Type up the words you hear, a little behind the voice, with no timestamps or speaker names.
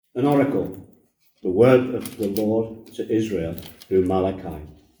An oracle, the word of the Lord to Israel through Malachi.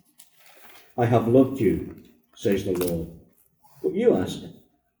 I have loved you, says the Lord. But you ask,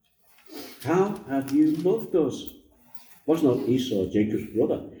 how have you loved us? Was not Esau Jacob's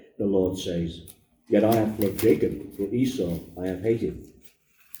brother? The Lord says, yet I have loved Jacob, but Esau I have hated.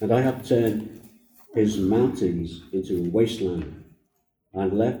 And I have turned his mountains into a wasteland,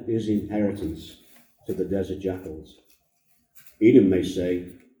 and left his inheritance to the desert jackals. Edom may say,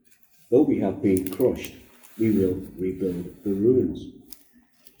 though we have been crushed, we will rebuild the ruins.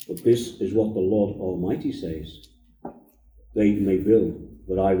 But this is what the Lord Almighty says. They may build,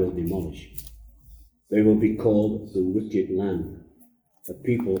 but I will demolish. They will be called the wicked land, a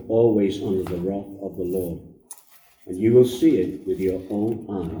people always under the wrath of the Lord. And you will see it with your own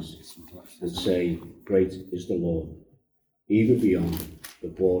eyes and say, great is the Lord, even beyond the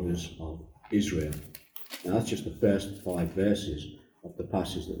borders of Israel. Now that's just the first 5 verses of the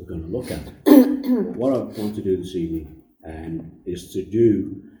passage that we're going to look at. What I want to do this evening is to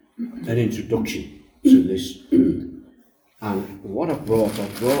do an introduction to this book. And what I've brought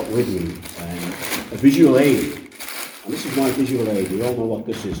with me a visual aid. And this is my visual aid. We all know what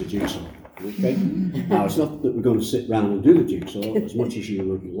this is, a jigsaw. Okay? Now, it's not that we're going to sit round and do the jigsaw as much as you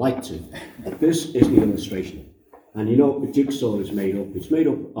would like to, but this is the illustration. And you know, the jigsaw is made up. It's made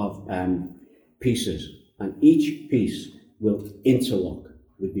up of pieces, and each piece will interlock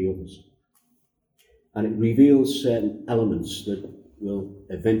with the others. And it reveals certain elements that will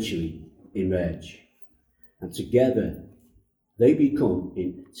eventually emerge. And together, they become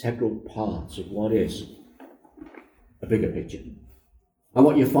integral parts of what is a bigger picture. And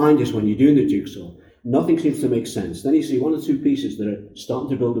what you find is when you're doing the jigsaw, nothing seems to make sense. Then you see 1 or 2 pieces that are starting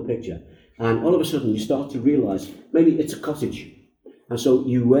to build a picture. And all of a sudden you start to realise maybe it's a cottage. And so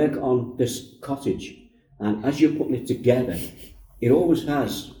you work on this cottage. And as you're putting it together, it always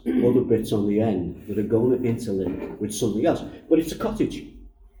has other bits on the end that are going to interlink with something else. But it's a cottage.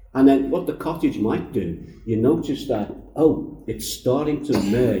 And then what the cottage might do, you notice that, it's starting to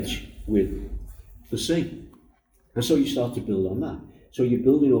merge with the sea. And so you start to build on that. So you're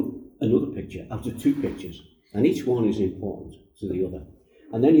building up another picture out of 2 pictures. And each one is important to the other.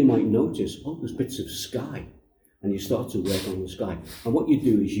 And then you might notice, there's bits of sky. And you start to work on the sky. And what you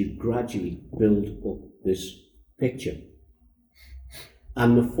do is you gradually build up this picture.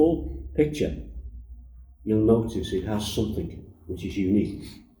 And the full picture, you'll notice it has something which is unique.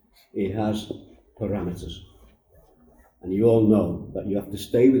 It has parameters. And you all know that you have to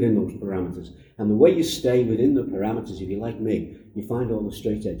stay within those parameters. And the way you stay within the parameters, if you're like me, you find all the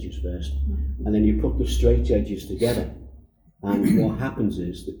straight edges first. And then you put the straight edges together. And what happens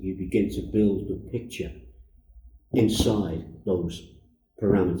is that you begin to build the picture inside those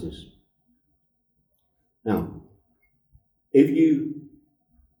parameters. Now, if you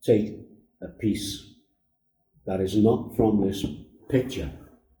take a piece that is not from this picture,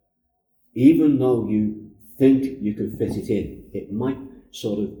 even though you think you can fit it in, it might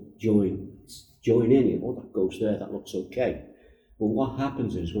sort of join in. That goes there, that looks okay. But what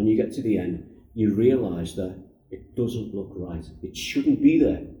happens is when you get to the end, you realise that it doesn't look right. It shouldn't be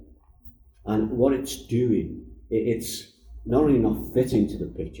there. And what it's doing, it's not only not fitting to the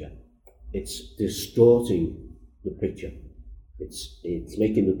picture, it's distorting the picture. It's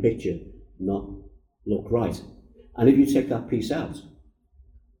making the picture not look right. And if you take that piece out,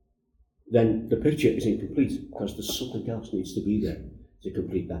 then the picture is incomplete because there's something else needs to be there to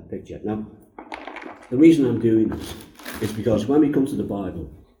complete that picture. Now, the reason I'm doing this is because when we come to the Bible,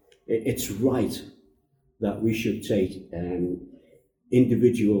 it's right that we should take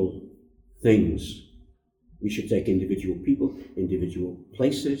individual things. We should take individual people, individual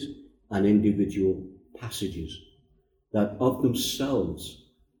places, and individual passages that of themselves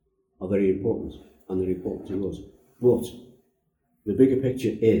are very important, and they're important to us. But the bigger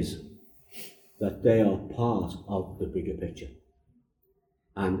picture is that they are part of the bigger picture.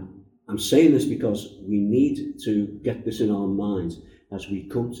 And I'm saying this because we need to get this in our minds as we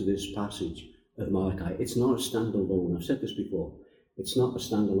come to this passage of Malachi. It's not a standalone. I've said this before. It's not a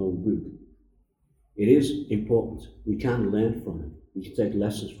standalone book. It is important. We can learn from it. We can take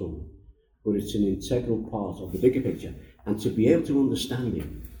lessons from it. But it's an integral part of the bigger picture. And to be able to understand it,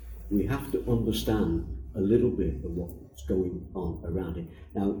 we have to understand a little bit of what's going on around it.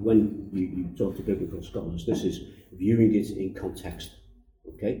 Now, when you talk to biblical scholars, this is viewing it in context.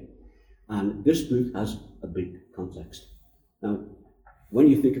 Okay? And this book has a big context. Now, when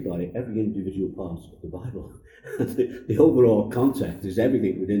you think about it, every individual part of the Bible, the overall context is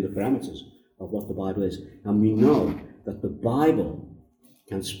everything within the parameters of what the Bible is. And we know that the Bible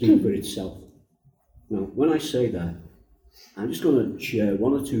can speak for itself. Now, when I say that, I'm just going to share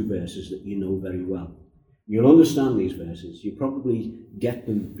one or two verses that you know very well. You'll understand these verses. You probably get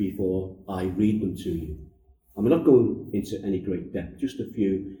them before I read them to you. I'm not going into any great depth, just a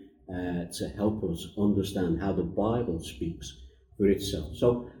few to help us understand how the Bible speaks for itself.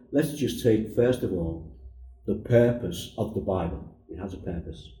 So let's just take, first of all, the purpose of the Bible. It has a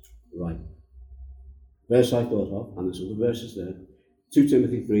purpose, right? Verse I thought of, and there's other verses there. 2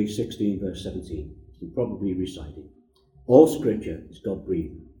 Timothy 3:16, verse 17. You can probably recite it. All scripture is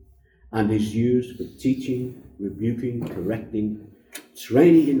God-breathed and is used for teaching, rebuking, correcting,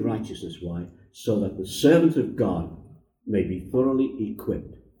 training in righteousness. Why? So that the servant of God may be thoroughly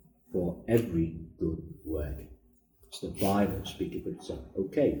equipped for every good work. It's the Bible speaking for itself.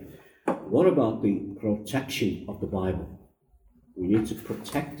 Okay, what about the protection of the Bible? We need to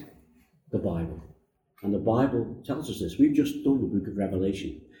protect the Bible. And the Bible tells us this. We've just done the book of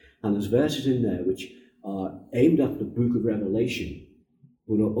Revelation. And there's verses in there which are aimed at the book of Revelation,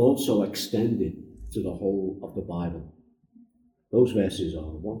 but are also extended to the whole of the Bible. Those verses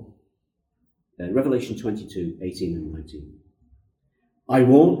are Revelation 22:18 and 19. I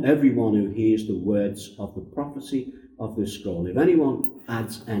warn everyone who hears the words of the prophecy of this scroll. If anyone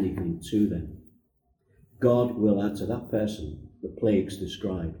adds anything to them, God will add to that person the plagues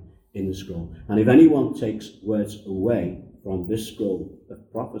described in the scroll. And if anyone takes words away from this scroll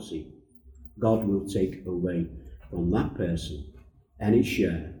of prophecy, God will take away from that person any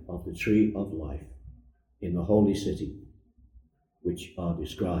share of the tree of life in the holy city, which are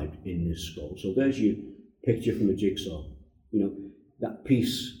described in this scroll. So there's your picture from a jigsaw. That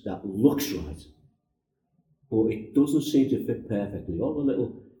piece that looks right, but it doesn't seem to fit perfectly. All the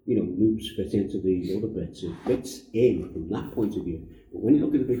little, loops fit into these other bits. It fits in from that point of view. But when you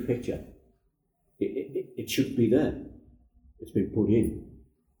look at the big picture, it should be there. It's been put in.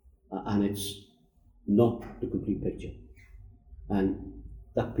 And it's not the complete picture. And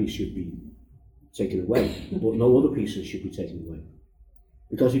that piece should be taken away. But no other pieces should be taken away.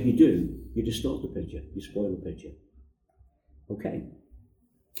 Because if you do, you distort the picture. You spoil the picture. Okay.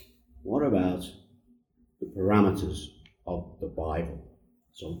 What about the parameters of the Bible?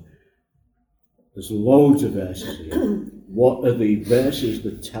 So there's loads of verses here. What are the verses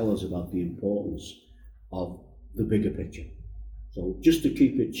that tell us about the importance of the bigger picture? So just to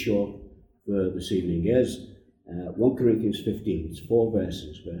keep it short for this evening, here's 1 Corinthians 15. It's 4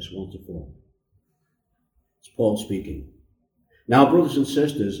 verses, verse 1 to 4. It's Paul speaking. Now, brothers and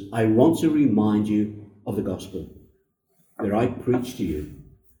sisters, I want to remind you of the gospel that I preached to you,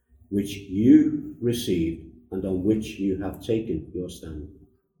 which you received and on which you have taken your stand.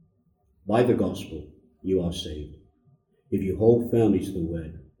 By the gospel you are saved, if you hold firmly to the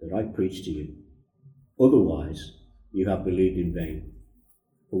word that I preached to you. Otherwise, you have believed in vain.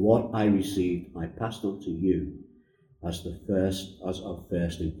 For what I received, I passed on to you as of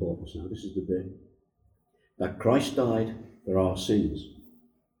first importance. Now, this is the bit. That Christ died for our sins,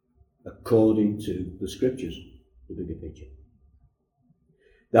 according to the scriptures, the bigger picture.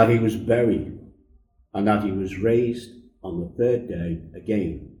 That he was buried, and that he was raised on the third day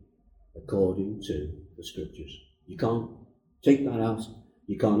again, according to the scriptures. You can't take that out.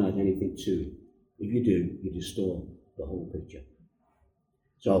 You can't add anything to it. If you do, you distort the whole picture.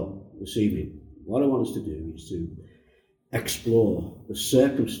 So, this evening, what I want us to do is to explore the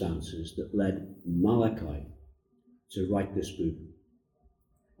circumstances that led Malachi to write this book.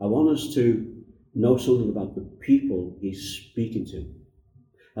 I want us to know something about the people he's speaking to.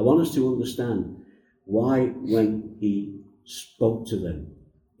 I want us to understand why, when he spoke to them,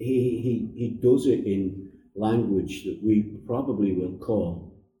 he does it in language that we probably will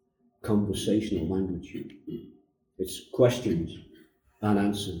call conversational language. It's questions and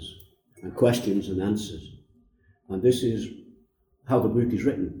answers, and questions and answers. And this is how the book is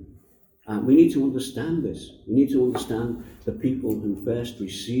written. And we need to understand this. We need to understand the people who first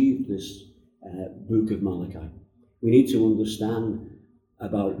received this book of Malachi. We need to understand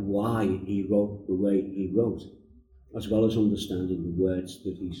about why he wrote the way he wrote, as well as understanding the words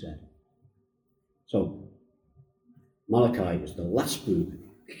that he said. So, Malachi is the last book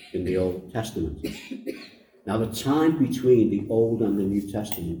in the Old Testament. Now, the time between the Old and the New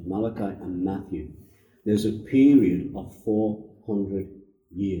Testament, Malachi and Matthew, there's a period of 400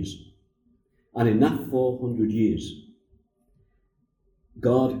 years. And in that 400 years,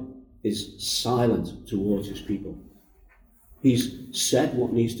 God is silent towards his people. He's said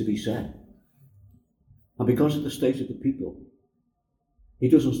what needs to be said. And because of the state of the people, he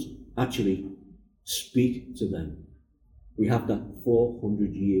doesn't actually speak to them. We have that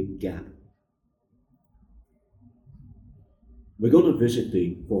 400-year gap. We're going to visit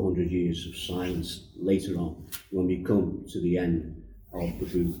the 400 years of silence later on when we come to the end of the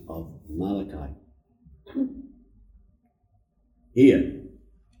book of Malachi. Here,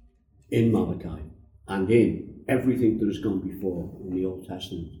 in Malachi, and in everything that has gone before in the Old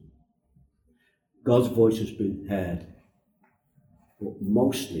Testament, God's voice has been heard, but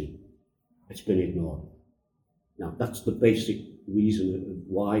mostly it's been ignored. Now, that's the basic reason of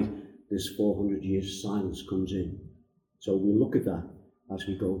why this 400 years silence comes in. So we'll look at that as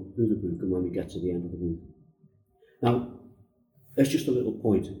we go through the book and when we get to the end of the book. Now, there's just a little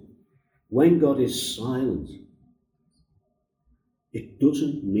point. When God is silent, it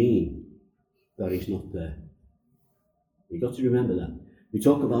doesn't mean that he's not there. You've got to remember that. We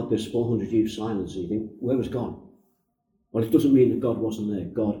talk about this 400 years silence and you think, where was God? Well, it doesn't mean that God wasn't there.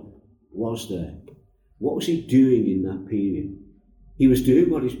 God was there. What was he doing in that period? He was doing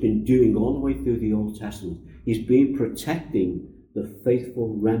what he's been doing all the way through the Old Testament. He's been protecting the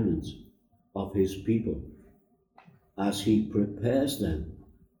faithful remnant of his people as he prepares them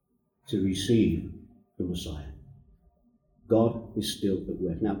to receive the Messiah. God is still at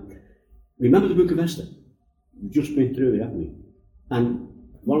work. Now, remember the book of Esther? We've just been through it, haven't we? And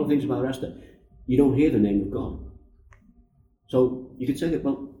one of the things about Esther, you don't hear the name of God. So you could say that,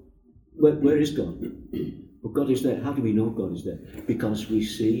 well, where is God? But God is there. How do we know God is there? Because we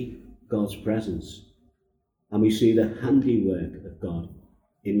see God's presence and we see the handiwork of God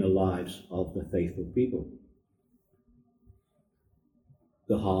in the lives of the faithful people.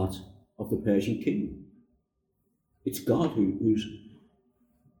 The heart of the Persian king. It's God who's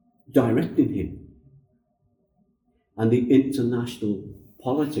directing him. And the international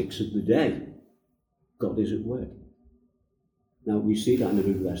politics of the day, God is at work. Now, we see that in the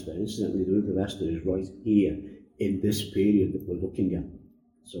book of Esther. Incidentally, the book of Esther is right here in this period that we're looking at.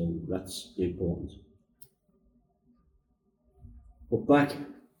 So that's important. But back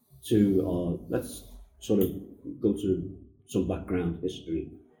to let's sort of go to some background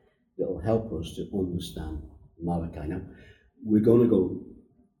history that will help us to understand Malachi. Now, we're going to go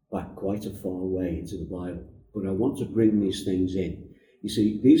back quite a far way into the Bible, but I want to bring these things in. You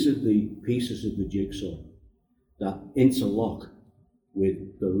see, these are the pieces of the jigsaw that interlock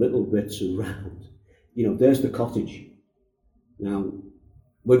with the little bits around. You know, there's the cottage. Now,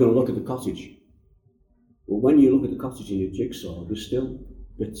 we're going to look at the cottage. But when you look at the cottage in your jigsaw, there's still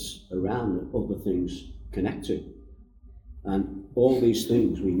bits around that other things connect to. And all these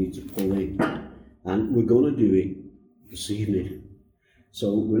things we need to pull in. And we're going to do it this evening.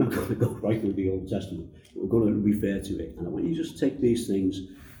 So we're not going to go right through the Old Testament. We're going to refer to it. And I want you to just take these things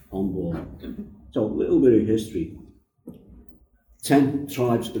on board. So a little bit of history. 10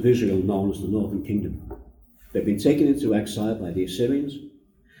 tribes of Israel known as the Northern Kingdom. They've been taken into exile by the Assyrians.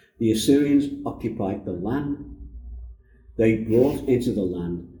 The Assyrians occupied the land. They brought into the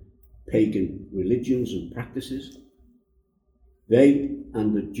land pagan religions and practices. They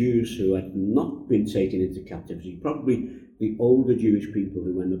and the Jews who had not been taken into captivity, probably the older Jewish people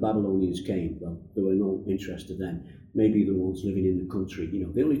who, when the Babylonians came, well, there were no interest to them. Maybe the ones living in the country,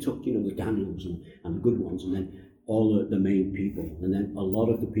 they only took, the Daniels and the good ones, and then all the main people. And then a lot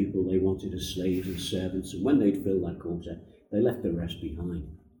of the people they wanted as slaves and servants, and when they'd filled that quota, they left the rest behind.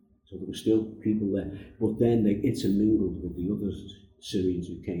 So there were still people there. But then they intermingled with the other Syrians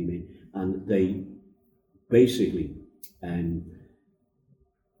who came in, and they basically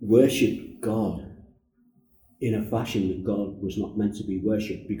worshipped God in a fashion that God was not meant to be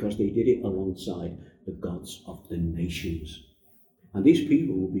worshipped, because they did it alongside the gods of the nations. And these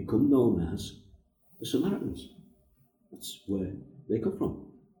people will become known as the Samaritans. That's where they come from.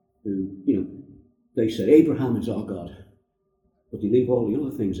 Who, they said, Abraham is our God, but they leave all the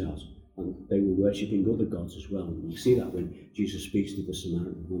other things out, and they were worshipping other gods as well. And we see that when Jesus speaks to the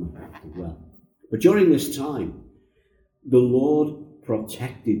Samaritan woman as well. But during this time, the Lord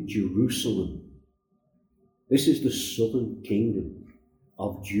protected Jerusalem. This is the southern kingdom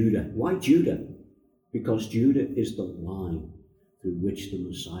of Judah. Why Judah? Because Judah is the line through which the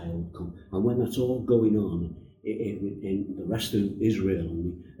Messiah will come. And when that's all going on in the rest of Israel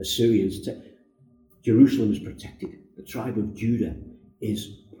and the Assyrians, Jerusalem is protected. The tribe of Judah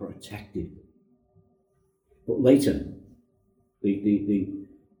is protected. But later, the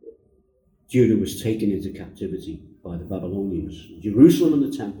Judah was taken into captivity by the Babylonians. Jerusalem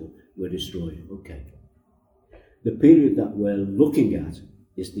and the temple were destroyed. Okay. The period that we're looking at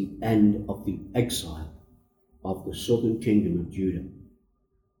is the end of the exile of the southern kingdom of Judah.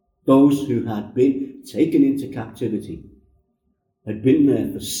 Those who had been taken into captivity had been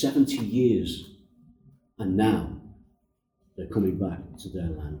there for 70 years, and now they're coming back to their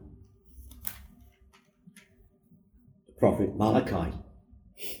land. The prophet Malachi.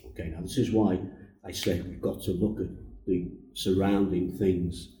 Okay, now this is why I said we've got to look at the surrounding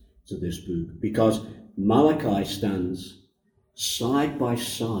things to this book, because Malachi stands side by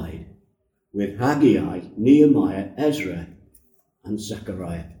side with Haggai, Nehemiah, Ezra, and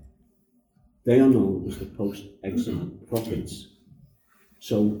Zechariah. They are known as the post-exile prophets.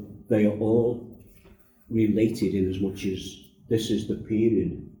 So they are all related in as much as this is the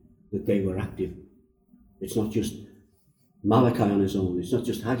period that they were active. It's not just Malachi on his own, it's not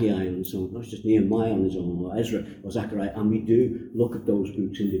just Haggai on his own, not just Nehemiah on his own, or Ezra or Zechariah, and we do look at those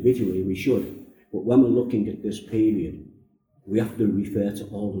books individually, we should. But when we're looking at this period, we have to refer to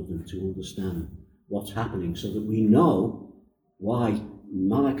all of them to understand what's happening, so that we know why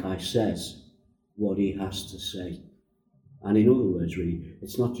Malachi says what he has to say. And in other words, really,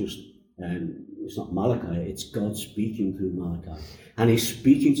 it's not just it's not Malachi, it's God speaking through Malachi, and he's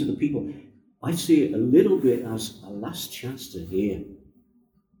speaking to the people. I see it a little bit as a last chance to hear,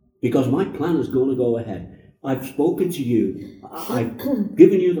 because my plan is going to go ahead. I've spoken to you, I've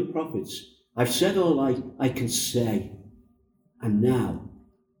given you the prophets, I've said all I can say, and now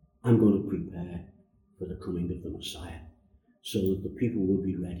I'm going to prepare for the coming of the Messiah, so that the people will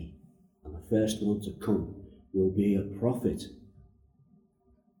be ready. And the first one to come will be a prophet,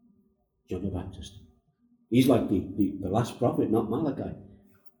 John the Baptist. He's like the last prophet, not Malachi,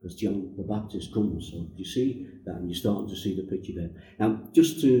 because John the Baptist comes. So you see that, and you're starting to see the picture there. Now,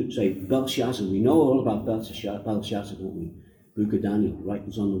 just to say, Belshazzar, we know all about Belshazzar, don't we? Book of Daniel, right?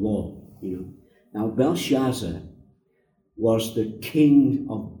 It's on the wall, you know. Now, Belshazzar was the king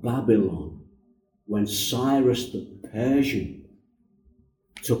of Babylon when Cyrus the Persian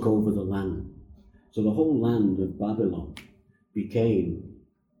took over the land. So the whole land of Babylon became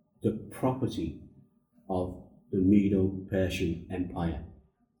the property of the Medo-Persian Empire.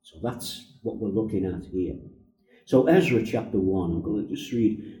 So that's what we're looking at here. So Ezra chapter 1, I'm going to just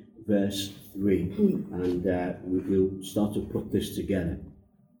read verse 3, and we'll start to put this together.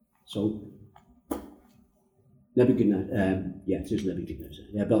 So Nebuchadnezzar, it is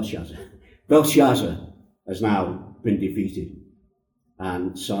Nebuchadnezzar, Belshazzar. Belshazzar has now been defeated,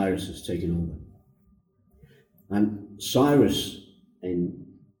 and Cyrus has taken over. And Cyrus,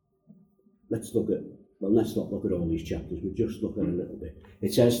 let's not look at all these chapters, we'll just look at a little bit.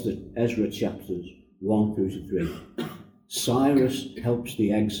 It says that Ezra chapters 1 through to 3, Cyrus helps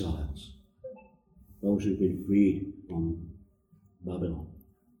the exiles, those who've been freed from Babylon.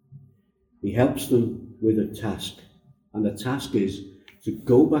 He helps them with a task, and the task is to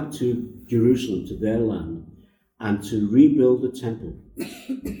go back to Jerusalem, to their land, and to rebuild the temple.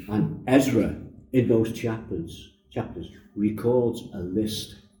 And Ezra, in those chapters, records a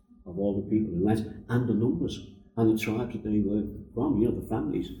list of all the people who went, and the numbers, and the tribes that they were from, the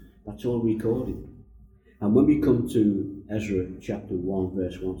families. That's all recorded. And when we come to Ezra chapter 1,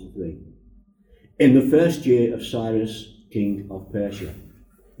 verse 1 to 3, in the first year of Cyrus, king of Persia,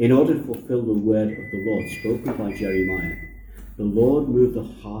 in order to fulfill the word of the Lord spoken by Jeremiah, the Lord moved the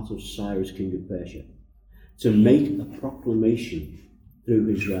heart of Cyrus, king of Persia, to make a proclamation through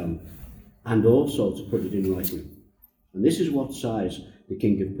his realm, and also to put it in writing. And this is what Cyrus, the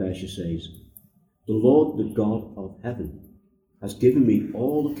king of Persia, says: "The Lord, the God of heaven, has given me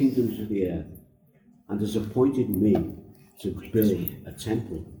all the kingdoms of the earth, and has appointed me to build a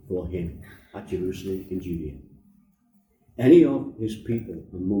temple for him at Jerusalem in Judea. Any of his people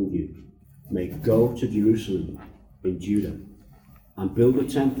among you may go to Jerusalem in Judah and build a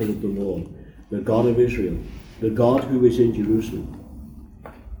temple of the Lord, the God of Israel, the God who is in Jerusalem,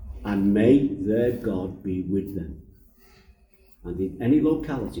 and may their God be with them." And in any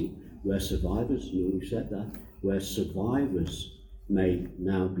locality where survivors, we've said that, where survivors may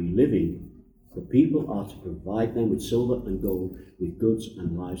now be living, the people are to provide them with silver and gold, with goods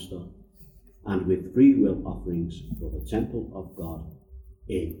and livestock, and with free will offerings for the temple of God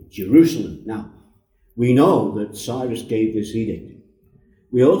in Jerusalem. Now, we know that Cyrus gave this edict.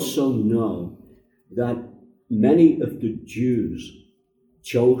 We also know that many of the Jews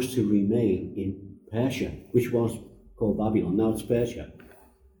chose to remain in Persia, which was called Babylon, now it's Persia,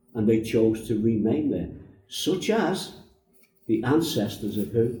 and they chose to remain there, such as the ancestors of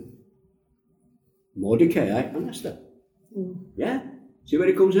who? Mordecai and Esther. Yeah, see where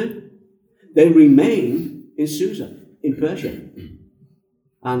it comes in? They remain in Susa, in Persia.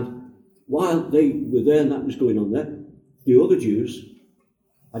 And while they were there and that was going on there, the other Jews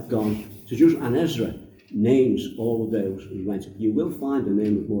had gone to Jerusalem, and Ezra names all of those who went. You will find the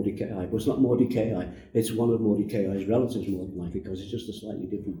name of Mordecai, but it's not Mordecai, it's one of Mordecai's relatives more than likely, because it's just a slightly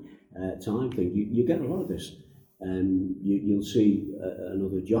different time thing. You get a lot of this. You'll see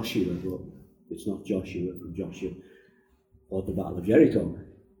another Joshua, but it's not Joshua from Joshua. or the Battle of Jericho,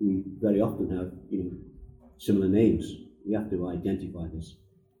 we very often have similar names. We have to identify this.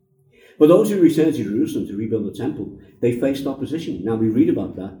 But those who returned to Jerusalem to rebuild the temple, they faced opposition. Now we read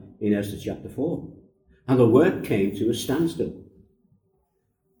about that in Esther chapter 4. And the work came to a standstill.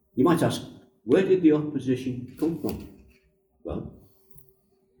 You might ask, where did the opposition come from? Well,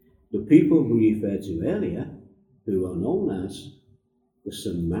 the people we referred to earlier, who are known as the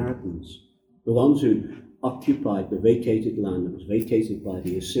Samaritans, the ones who occupied the vacated land that was vacated by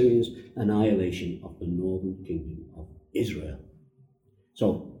the Assyrians' annihilation of the northern kingdom of Israel.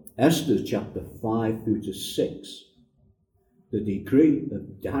 So, Esther chapter 5 through to 6, the decree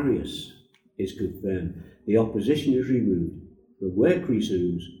of Darius is confirmed. The opposition is removed, the work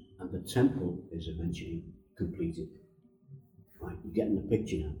resumes, and the temple is eventually completed. Right, you're getting the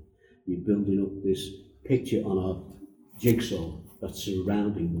picture now. You're building up this picture on a jigsaw that's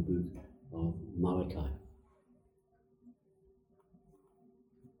surrounding the book of Malachi.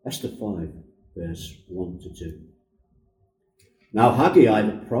 Esther 5, verse 1 to 2. Now Haggai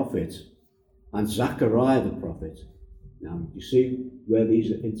the prophet and Zechariah the prophet. Now, you see where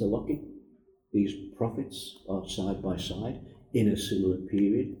these are interlocking? These prophets are side by side in a similar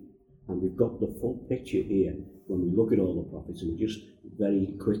period. And we've got the full picture here when we look at all the prophets, and we're just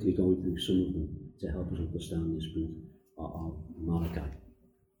very quickly going through some of them to help us understand this book of Malachi.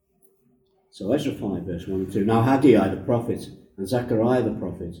 So Ezra 5, verse 1 and 2. Now Haggai the prophet and Zechariah the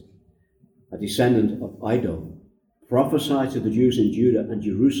prophet, a descendant of Iddo, prophesied to the Jews in Judah and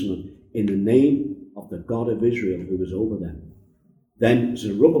Jerusalem in the name of the God of Israel who was over them. Then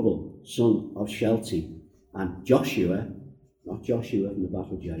Zerubbabel, son of Shealtiel, and Joshua, not Joshua from the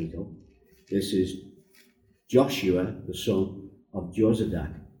Battle of Jericho, this is Joshua, the son of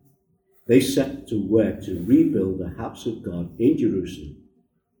Jozadak. They set to work to rebuild the house of God in Jerusalem,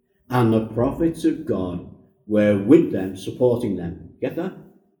 and the prophets of God were with them, supporting them. Get that?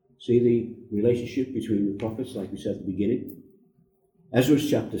 See the relationship between the prophets, like we said at the beginning? Ezra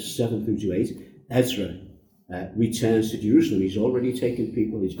chapter 7 through to 8. Ezra returns to Jerusalem. He's already taken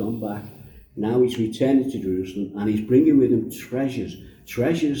people, he's gone back. Now he's returning to Jerusalem, and he's bringing with him treasures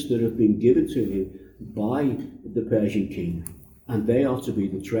that have been given to him by the Persian king. And they are to be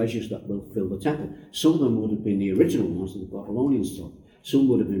the treasures that will fill the temple. Some of them would have been the original ones that the Babylonians took. Some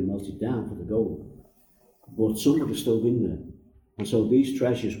would have been melted down for the gold. But some would have still been there. And so these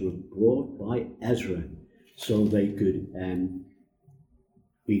treasures were brought by Ezra so they could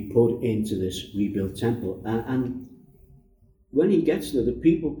be put into this rebuilt temple. And when he gets there, the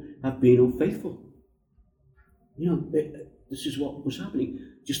people have been unfaithful. This is what was happening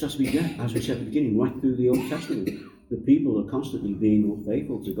just as we said at the beginning, right through the Old Testament. The people are constantly being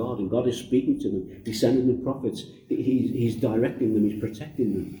unfaithful to God, and God is speaking to them. He's sending them prophets. He's directing them. He's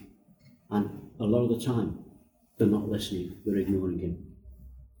protecting them. And a lot of the time, they're not listening. They're ignoring him.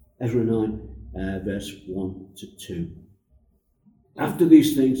 Ezra 9, verse 1 to 2. After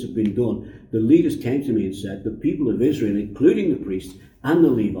these things have been done, the leaders came to me and said, the people of Israel, including the priests and the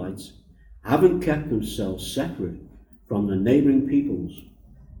Levites, haven't kept themselves separate from the neighbouring peoples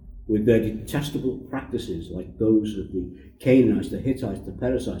with their detestable practices, like those of the Canaanites, the Hittites, the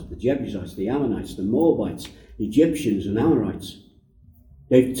Perizzites, the Jebusites, the Ammonites, the Moabites, Egyptians and Amorites.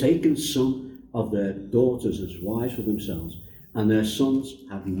 They've taken some of their daughters as wives for themselves, and their sons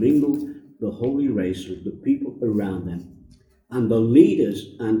have mingled the holy race with the people around them. And the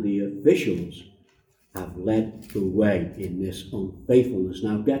leaders and the officials have led the way in this unfaithfulness.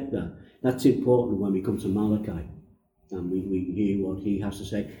 Now get that. That's important when we come to Malachi. And we hear what he has to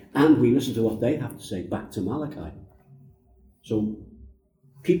say. And we listen to what they have to say back to Malachi. So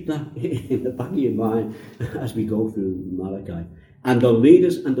keep that in the back of your mind as we go through Malachi. And the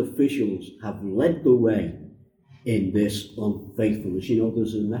leaders and officials have led the way in this unfaithfulness.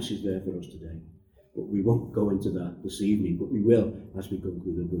 There's a message there for us today. But we won't go into that this evening, but we will as we go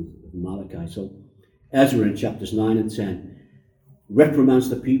through the book of Malachi. So Ezra in chapters 9 and 10 reprimands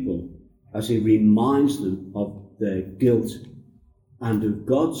the people as he reminds them of their guilt and of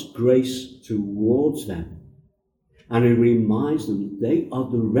God's grace towards them. And he reminds them that they are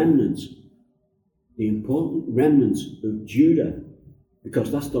the remnants, the important remnants of Judah,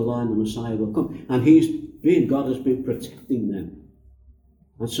 because that's the line the Messiah will come. And God has been protecting them.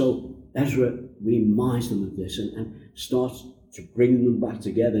 And so Ezra reminds them of this and starts to bring them back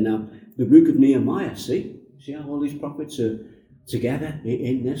together. Now, the book of Nehemiah, see how all these prophets are together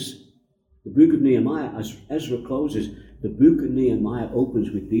in this? The book of Nehemiah, as Ezra closes, the book of Nehemiah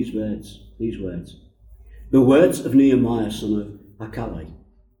opens with these words. The words of Nehemiah, son of Hakali,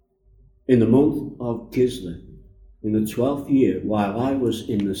 in the month of Kislev, in the 12th year, while I was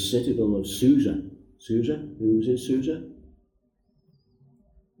in the citadel of Susa. Susa? Who was in Susa?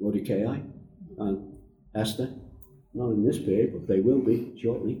 Mordecai and Esther. Not in this period, but they will be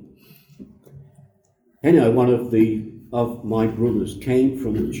shortly. Anyway, one of my brothers came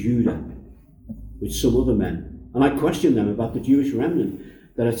from Judah with some other men, and I questioned them about the Jewish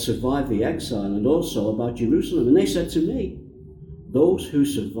remnant that had survived the exile and also about Jerusalem. And they said to me, those who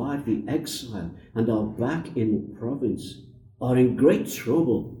survived the exile and are back in the province are in great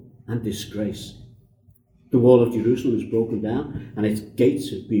trouble and disgrace. The wall of Jerusalem is broken down, and its gates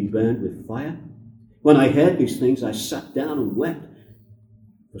have been burned with fire. When I heard these things, I sat down and wept.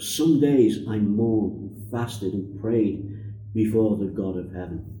 For some days I mourned and fasted and prayed before the God of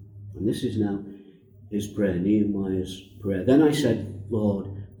heaven. And this is now his prayer, Nehemiah's prayer. Then I said, Lord,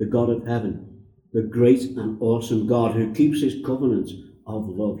 the God of heaven, the great and awesome God who keeps his covenant of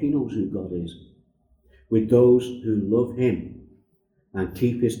love. He knows who God is. With those who love him and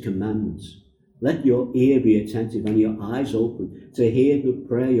keep his commandments. Let your ear be attentive and your eyes open to hear the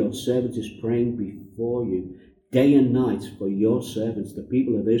prayer your servant is praying before you day and night for your servants, the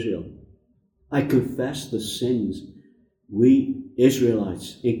people of Israel. I confess the sins we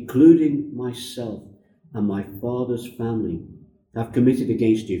Israelites, including myself and my father's family, have committed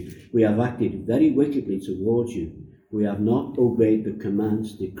against you. We have acted very wickedly towards you. We have not obeyed the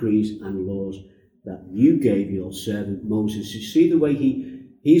commands, decrees, and laws that you gave your servant Moses. You see the way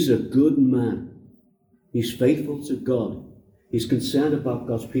he's a good man. He's faithful to God. He's concerned about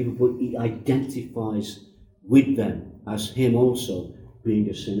God's people, but he identifies with them as him also being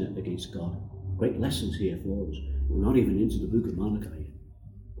a sinner against God. Great lessons here for us. We're not even into the book of Malachi yet,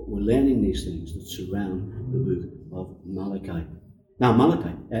 but we're learning these things that surround the book of Malachi. Now,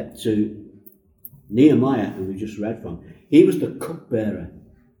 Malachi, to Nehemiah, who we just read from, he was the cupbearer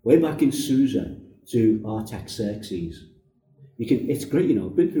way back in Susa to Artaxerxes. It's great,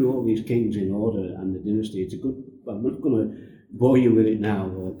 I've been through all these kings in order and the dynasty. I'm not going to bore you with it now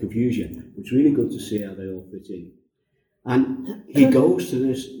or confuse you. It's really good to see how they all fit in. And he goes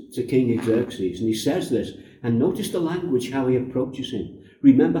to King Xerxes, and he says this, and notice the language, how he approaches him.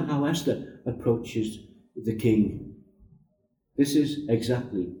 Remember how Esther approaches the king. This is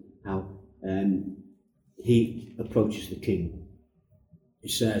exactly how he approaches the king. He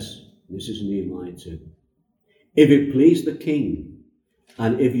says, this is Nehemiah 2, if it please the king,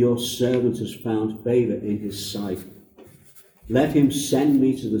 and if your servant has found favour in his sight, let him send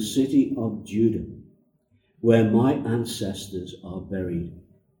me to the city of Judah, where my ancestors are buried,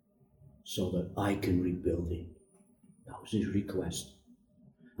 so that I can rebuild it. That was his request.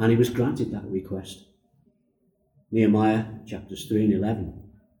 And he was granted that request. Nehemiah chapters 3 and 11.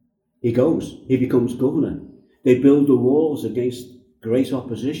 He goes, he becomes governor. They build the walls against great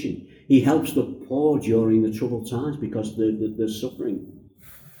opposition. He helps the poor during the troubled times because they're suffering.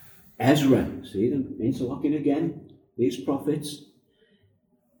 Ezra, see them interlocking again, these prophets.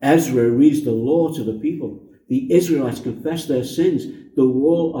 Ezra reads the law to the people. The Israelites confess their sins. The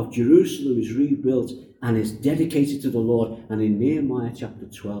wall of Jerusalem is rebuilt and is dedicated to the Lord. And in Nehemiah chapter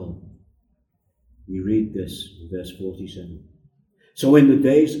 12, we read this in verse 47. So in the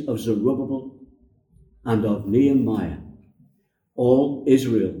days of Zerubbabel and of Nehemiah, all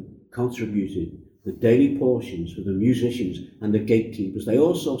Israel contributed the daily portions for the musicians and the gatekeepers. They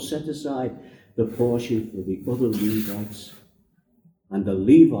also set aside the portion for the other Levites, and the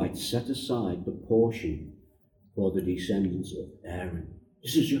Levites set aside the portion for the descendants of Aaron.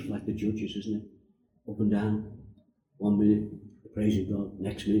 This is just like the judges, isn't it? Up and down. 1 minute praising God,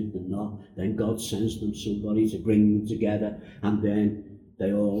 next minute they're not. Then God sends them somebody to bring them together, and then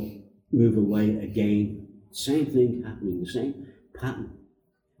they all move away again. Same thing happening, the same pattern.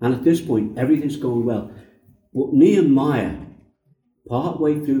 And at this point, everything's going well. But Nehemiah,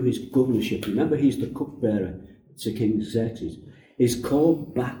 partway through his governorship, remember he's the cupbearer to King Xerxes, is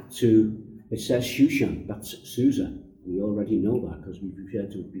called back to, it says Shushan, that's Susa. We already know that because we've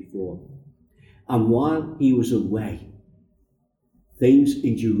referred to it before. And while he was away, things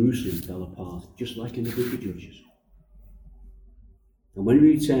in Jerusalem fell apart, just like in the book of Judges. And when he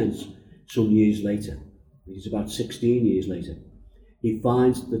returns some years later, I think it's about 16 years later, he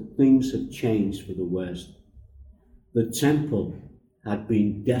finds that things have changed for the worst. The temple had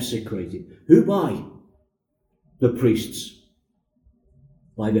been desecrated. Who by? The priests.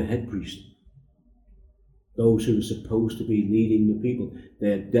 By the head priest. Those who were supposed to be leading the people.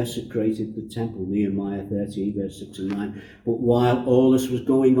 They had desecrated the temple, Nehemiah 13, verse 6 and 9. But while all this was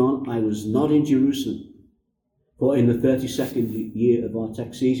going on, I was not in Jerusalem. For in the 32nd year of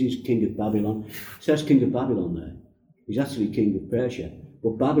Artaxerxes, king of Babylon, it says king of Babylon there. He's actually king of Persia,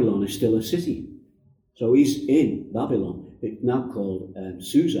 but Babylon is still a city. So he's in Babylon. It's now called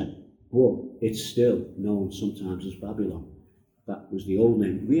Susa, but it's still known sometimes as Babylon. That was the old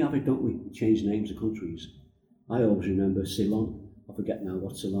name. We have it, don't we? We change names of countries. I always remember Ceylon. I forget now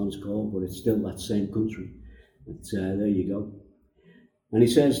what Ceylon's called, but it's still that same country. But there you go. And he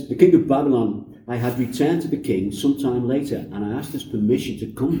says, the king of Babylon, I had returned to the king sometime later, and I asked his permission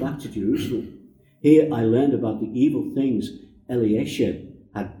to come back to Jerusalem. Here I learned about the evil things Eliashib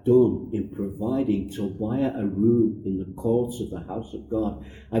had done in providing Tobiah a room in the courts of the house of God.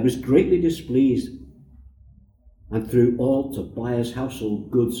 I was greatly displeased and threw all Tobiah's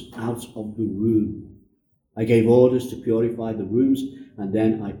household goods out of the room. I gave orders to purify the rooms, and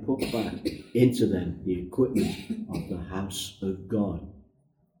then I put back into them the equipment of the house of God,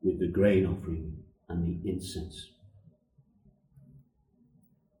 with the grain offering and the incense.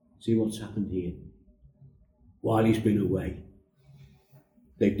 See what's happened here? While he's been away,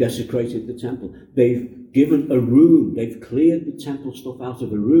 they've desecrated the temple. They've given a room. They've cleared the temple stuff out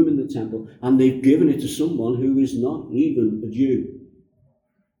of a room in the temple, and they've given it to someone who is not even a Jew.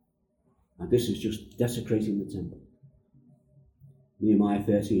 And this is just desecrating the temple. Nehemiah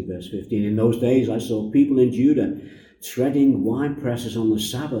 13, verse 15. In those days I saw people in Judah treading wine presses on the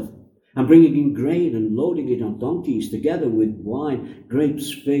Sabbath, and bringing in grain and loading it on donkeys, together with wine,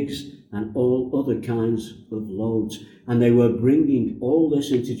 grapes, figs, and all other kinds of loads. And they were bringing all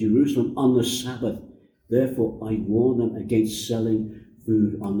this into Jerusalem on the Sabbath. Therefore I warned them against selling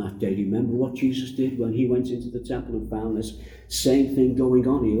food on that day. Do you remember what Jesus did when he went into the temple and found this same thing going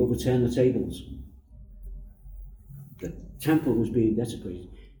on? He overturned the tables. The temple was being desecrated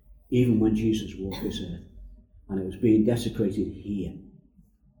even when Jesus walked this earth. And it was being desecrated here.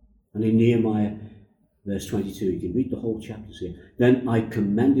 And in Nehemiah, verse 22, you can read the whole chapters here. Then I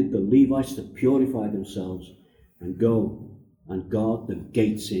commended the Levites to purify themselves and go and guard the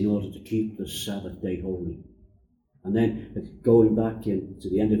gates in order to keep the Sabbath day holy. And then going back to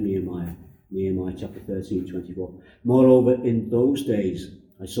the end of Nehemiah chapter 13, 24. Moreover, in those days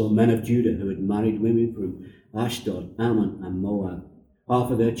I saw men of Judah who had married women from Ashdod, Ammon, and Moab.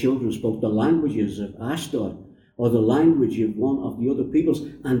 Half of their children spoke the languages of Ashdod, or the language of one of the other peoples,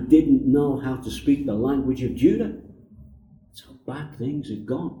 and didn't know how to speak the language of Judah. That's how bad things have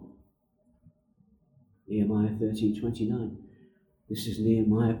gone. Nehemiah 13:29. This is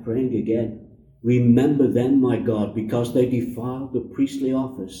Nehemiah praying again. Remember them, my God, because they defiled the priestly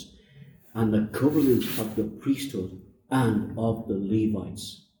office and the covenant of the priesthood and of the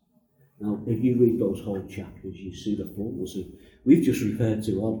Levites. Now, if you read those whole chapters, you see the fullness of. We've just referred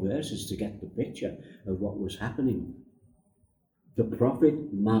to odd verses to get the picture of what was happening. The prophet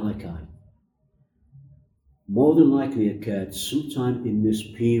Malachi more than likely occurred sometime in this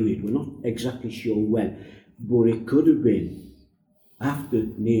period. We're not exactly sure when, but it could have been after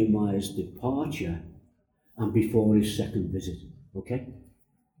Nehemiah's departure and before his second visit. Okay?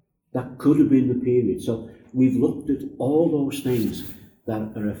 That could have been the period. So we've looked at all those things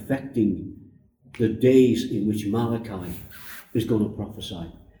that are affecting the days in which Malachi is going to prophesy.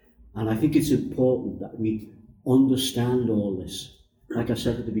 And I think it's important that we understand all this. Like I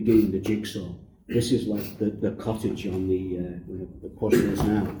said at the beginning, the jigsaw. This is like the cottage on the puzzles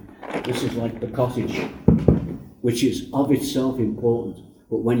now. This is like the cottage, which is of itself important.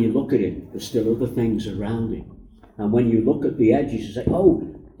 But when you look at it, there's still other things around it. And when you look at the edges, you say, oh,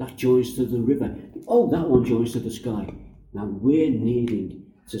 that joins to the river. Oh, that one joins to the sky. Now we're needing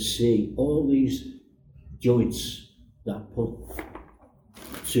to see all these joints that put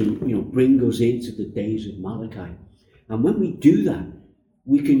to bring us into the days of Malachi. And when we do that,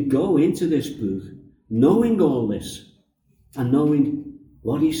 we can go into this book knowing all this and knowing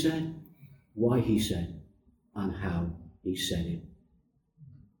what he said, why he said, and how he said it.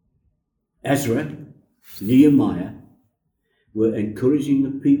 Ezra, Nehemiah were encouraging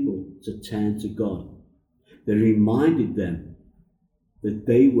the people to turn to God. They reminded them that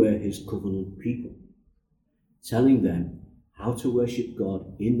they were his covenant people, telling them how to worship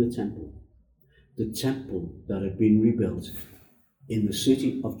God in the temple that had been rebuilt in the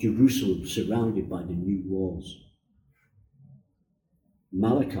city of Jerusalem, surrounded by the new walls.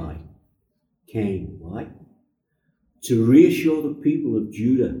 Malachi came, why? To reassure the people of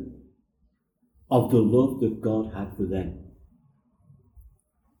Judah of the love that God had for them.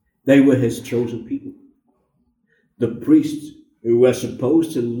 They were his chosen people. The priests who were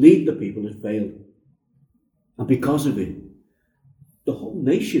supposed to lead the people had failed. And because of it, the whole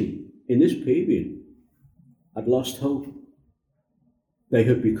nation in this period had lost hope. They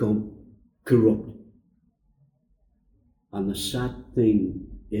had become corrupt. And the sad thing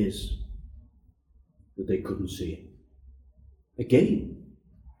is that they couldn't see it. Again,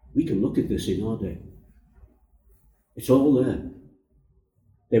 we can look at this in our day. It's all there.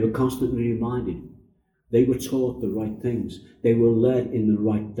 They were constantly reminded, They were taught the right things. They were led in the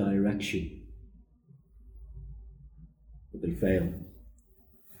right direction. But they failed.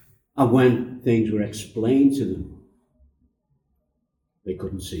 And when things were explained to them, they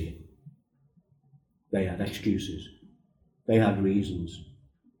couldn't see it. They had excuses. They had reasons.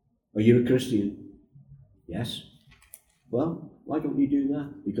 Are you a Christian? Yes. Well, why don't you do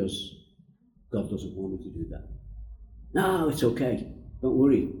that? Because God doesn't want me to do that. No, it's okay. Don't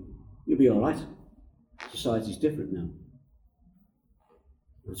worry. You'll be all right. Society's different now.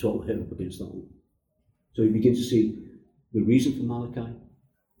 That's what we're up against, that one. So you begin to see the reason for Malachi,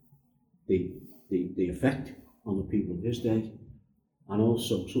 the effect on the people of his day, and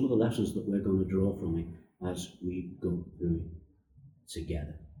also some of the lessons that we're going to draw from it as we go through it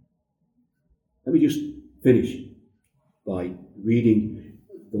together. Let me just finish by reading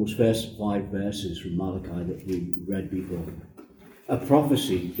those first 5 verses from Malachi that we read before. A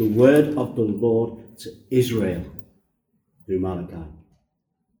prophecy, the word of the Lord to Israel through Malachi.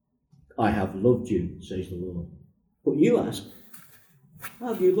 I have loved you, says the Lord. But you ask,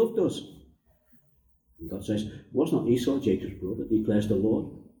 how have you loved us? And God says, was not Esau Jacob's brother, declares the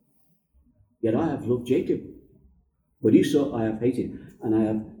Lord? Yet I have loved Jacob. But Esau I have hated, and I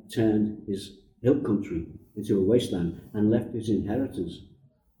have turned his hill country into a wasteland, and left his inheritance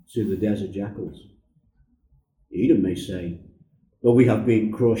to the desert jackals. Edom may say, though we have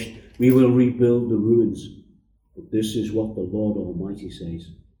been crushed, we will rebuild the ruins. But this is what the Lord Almighty says.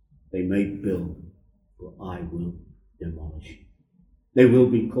 They may build, but I will demolish. They will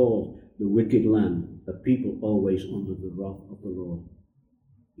be called the wicked land, a people always under the wrath of the Lord.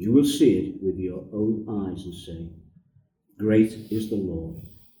 You will see it with your own eyes and say, great is the Lord,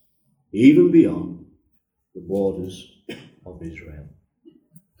 even beyond the borders of Israel.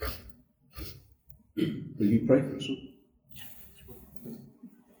 Will you pray for us?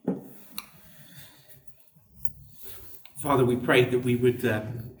 Father, we pray that we would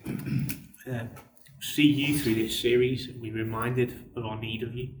see you through this series and be reminded of our need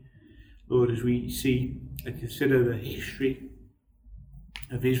of you. Lord, as we see and consider the history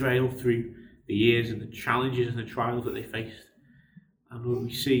of Israel through the years and the challenges and the trials that they faced. And Lord,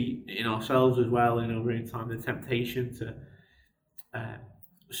 we see in ourselves as well in our own time the temptation to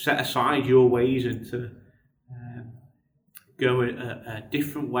set aside your ways and to go a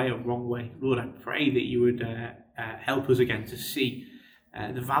different way, a wrong way. Lord, I pray that you would help us again to see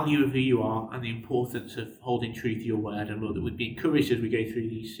the value of who you are and the importance of holding true to your word. And Lord, that we'd be encouraged as we go through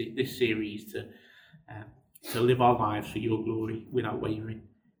this series to live our lives for your glory without wavering.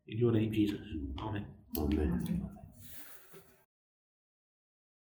 In your name, Jesus. Amen. Amen.